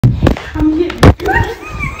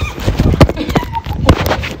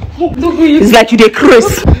It's like you dey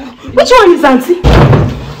craze. Which one is auntie?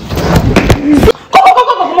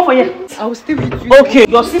 Come over here. I will stay with you. Okay,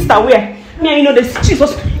 your sister where? Me and you know this.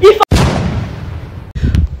 Jesus.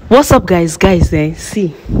 What's up, guys?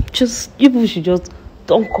 See, just you people should just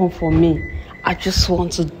don't come for me. I just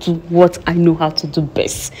want to do what I know how to do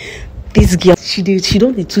best. This girl, she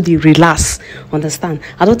don't need to relax. Understand?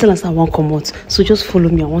 I don't tell her I won't come out. So just follow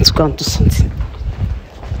me. I want to go and do something.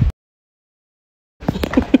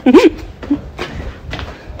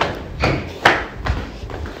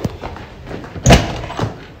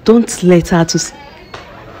 Don't let her to see.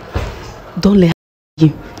 Don't let her see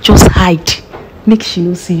you. Just hide. Make she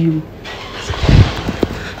not see you.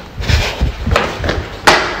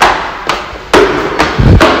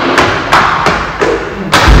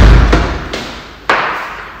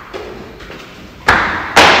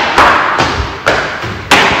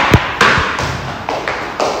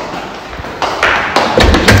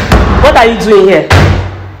 What are you doing here?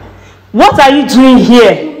 What are you doing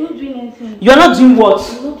here? I'm not doing anything. You're not doing what?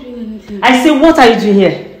 I'm not doing anything. I say, what are you doing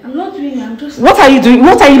here? I'm not doing it. I'm just... What are you doing?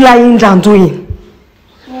 What are you lying down doing?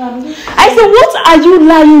 I said, what are you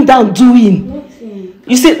lying down doing? Nothing.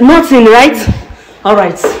 You said nothing, right? All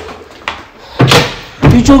right.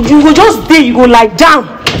 You go just there, you go lie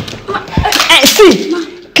down. See,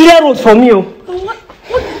 clear road for me.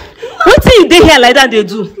 What do you dey here like that they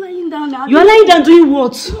do? I'm lying down now. You are lying down doing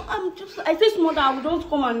what? No, I say small that I will just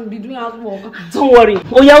come and be doing housework. Don't worry.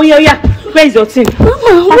 Oh yeah. Where is your thing?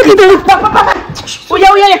 Mama, what did I... Oh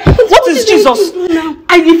yeah. What is Jesus?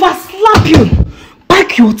 If I slap you,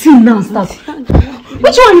 pack your thing now and start.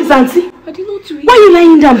 Which one is auntie? I did not do it. Why are you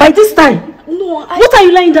lying down by this time? No, What are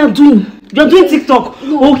you lying down doing? You're doing TikTok.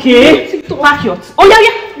 No, Okay. TikTok. Pack your. Oh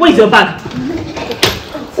yeah. Where is your bag?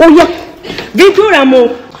 Oh yeah. Video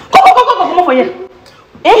Ramo. Come over here.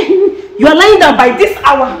 You are lying down by this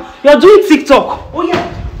hour. You're doing TikTok. Oh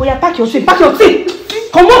yeah, pack your thing.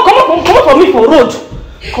 Come on for me for road.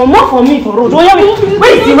 Come on for me for road. Oh yeah,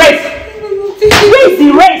 where is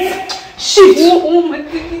the rest? Shift. Oh my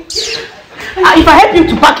goodness. If I help you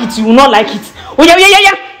to pack it, you will not like it. Oh yeah.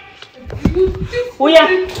 Oh yeah.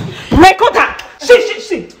 Record her.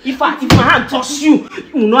 See. If my hand touch you,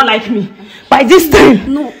 you will not like me. By this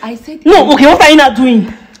time. No, I said... No, okay, what are you not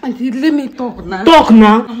doing? Auntie, let me talk now. Talk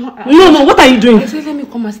now. No, what are you doing? I said let me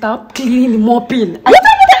come and start cleaning the mopping.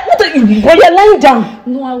 What are you? Oh, you're lying down.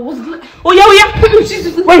 No, I was... Oh yeah.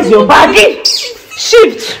 Where's your bag?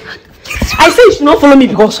 Shift. I say you should not follow me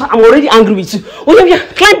because I'm already angry with you. Oh yeah,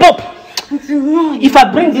 climb up. If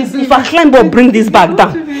I climb up, bring this bag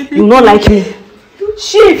down, you will not like me.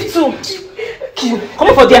 Shift too. Come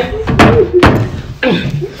on for there.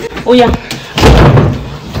 Oh yeah.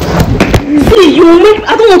 See, you will make...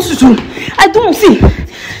 I don't want you to... I don't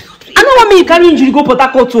want me carrying you to go Port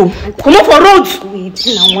Harcourt too. Come on for road. Wait,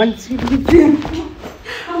 I want to...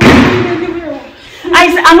 I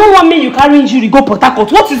don't want me you carrying you to go Port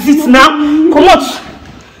Harcourt. What is it now? Come out.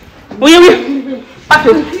 Oh yeah. Pack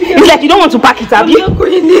it. It's like you don't want to pack it, have you? I'm not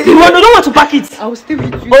going there. You don't want to pack it. I will stay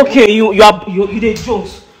with you. Okay, you the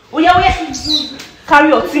Jones. Oh yeah. Carry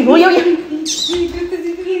your thing. Oh yeah.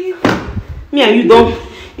 Me and you don't.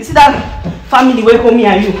 You see that family where come me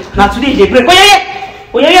and you. Now today they break.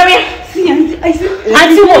 Oh yeah. See, Auntie, I said...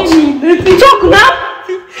 Auntie what? Talk now.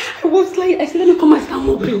 I was like, I said let me come and start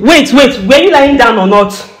mopping. Wait. Were you lying down or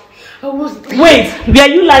not? I was... Wait. Were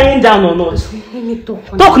you lying down or not? Let me talk.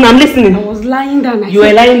 Talk now. I'm listening. I was lying down. You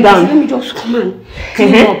were lying down. Let me just come and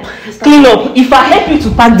clean up. Clean up. If I help you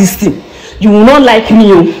to pack this thing, you will not like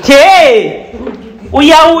me. Hey! Oh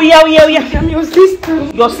yeah. I'm your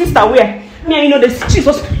sister. Your sister where? Me and you know this.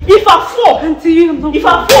 Jesus. If I fall, Auntie, I'm not... If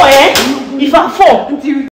I fall,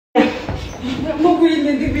 Auntie, I'm not going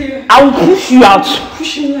anywhere. I will push you out.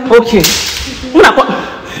 Push me out. Okay.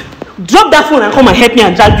 Drop that phone and come and help me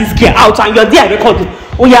and drag this girl out. And you're there recording.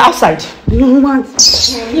 Oh, you're outside. No one.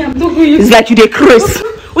 Yeah, I'm not going. It's like you dey craze.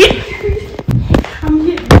 Wait. I'm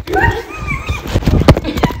here.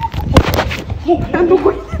 I'm not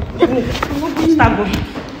going. Start going.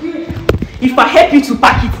 If I help you to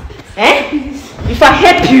pack it, If I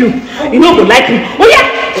help you, you know go like me. Oh yeah.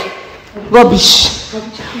 Rubbish.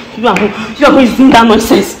 You are going to sing that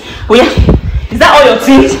nonsense. Oh yeah. Is that all your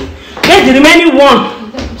things? Where's the remaining one?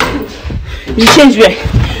 You change where?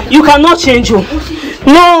 You cannot change you.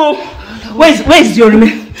 No. Where is your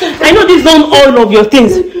remaining? I know this is not all of your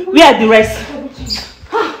things. Where are the rest?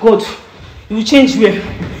 God. You change where?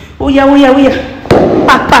 Oh yeah.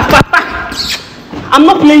 Pack. I'm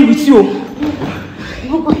not playing with you.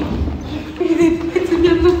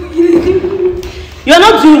 You are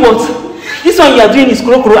not doing what? This one you are doing is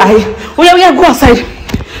kuro. Oh yeah, go outside.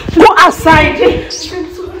 Go outside.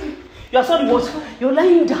 You are sorry what? You're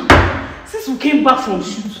lying down. Since we came back from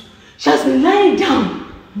shoot, she has been lying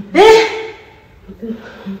down.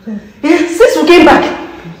 Since we came back.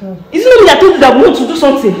 Is it not me that told you that we want to do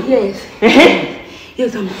something? Yes.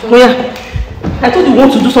 Yes, I'm sorry. Oh yeah. I told you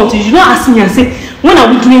want to do something. You don't ask me and say, when are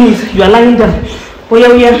we doing it? You are lying down. Oh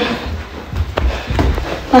yeah.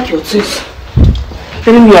 Pack your things.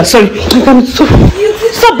 Telling me you are sorry.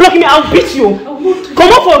 Stop blocking me, I'll beat you.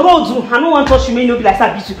 Come up for road. I don't want to touch you, may not be like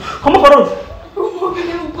that, beat you. Come up for road.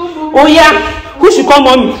 Oh yeah. Who should come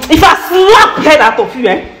on me? If I slap the head out of you,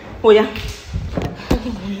 Oh yeah.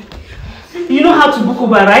 You know how to book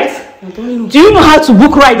Uber, right? Do you know how to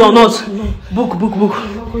book ride or not? No. Book.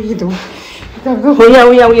 Oh yeah.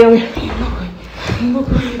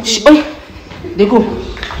 Oh, they go.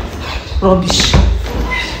 Rubbish.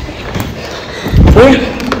 Oh yeah.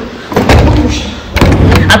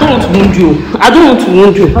 I don't want to wound you.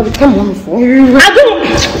 I will become one for you. I don't.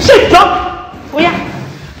 Shut up. Oh yeah.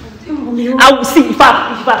 I will see if I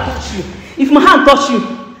touch you. If my hand touch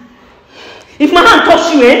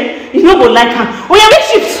you, it's not going to like her. Oh yeah, make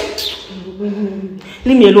shift.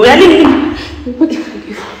 Leave me alone. Leave me.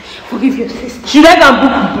 Forgive your sister. Should I go and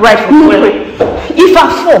book right for me? If I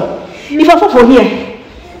fall from here,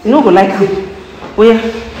 you not going to like her. Oh yeah.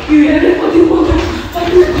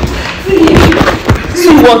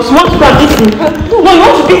 See what? You want to go and beat him? No, you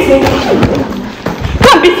want to beat him. Go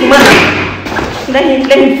and beat him, man.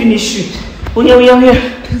 Let him finish you. Oh yeah.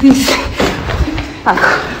 Please.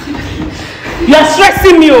 You are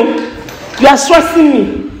stressing me, You are stressing me.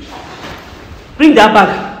 Bring that bag.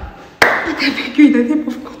 I beg you in the name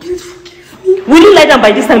of God, please forgive me. Will you lie down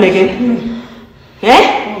by this time again?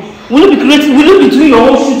 Will you be creating? Will you be doing your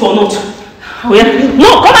own shoot or not? Oh yeah.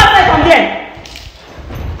 No, come outside from there.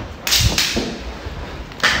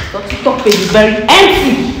 The TikTok page is very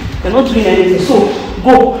empty. You're not doing anything. So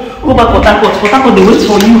go back to Port Harcourt, they wait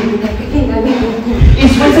for you.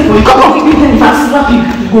 It's waiting for you. Come on. If I slap you,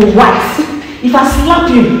 you go white. If I slap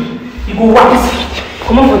you, you go white.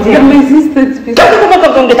 Come on for there. My sister.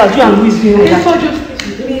 Don't get us. You and Louis being like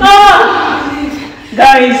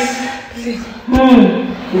guys.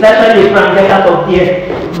 It's actually a prank. Get out of here.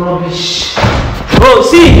 Rubbish. Oh,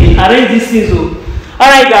 see, arrange these things.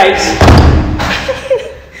 Alright, guys.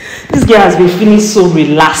 This girl has been feeling so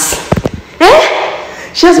relaxed.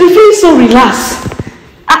 She has been feeling so relaxed.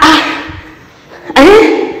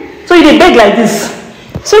 So you beg like this.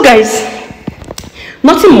 So guys,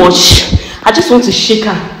 nothing much. I just want to shake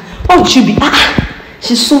her. Why would she be?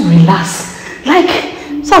 She's so relaxed.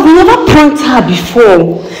 So I've never pranked her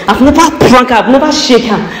before. I've never pranked her. I've never shaken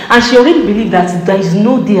her. And she already believed that there is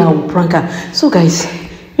no day I will prank her. So guys,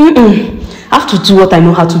 I have to do what I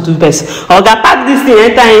know how to do best. Oga, pack this thing,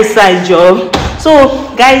 enter inside, Joe.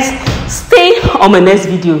 So guys, stay on my next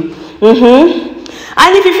video.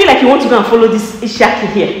 And if you feel like you want to go and follow this Ishaki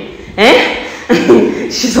here,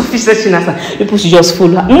 she's official Chinasa. People should just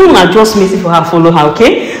follow her. I'm just waiting for her, follow her,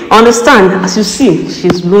 okay? Understand? As you see,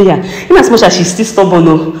 she's loyal. In as much as she's still stubborn,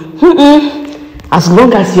 as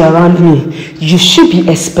long as you're around me, you should be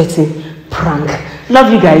expecting prank.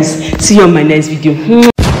 Love you guys. See you on my next video.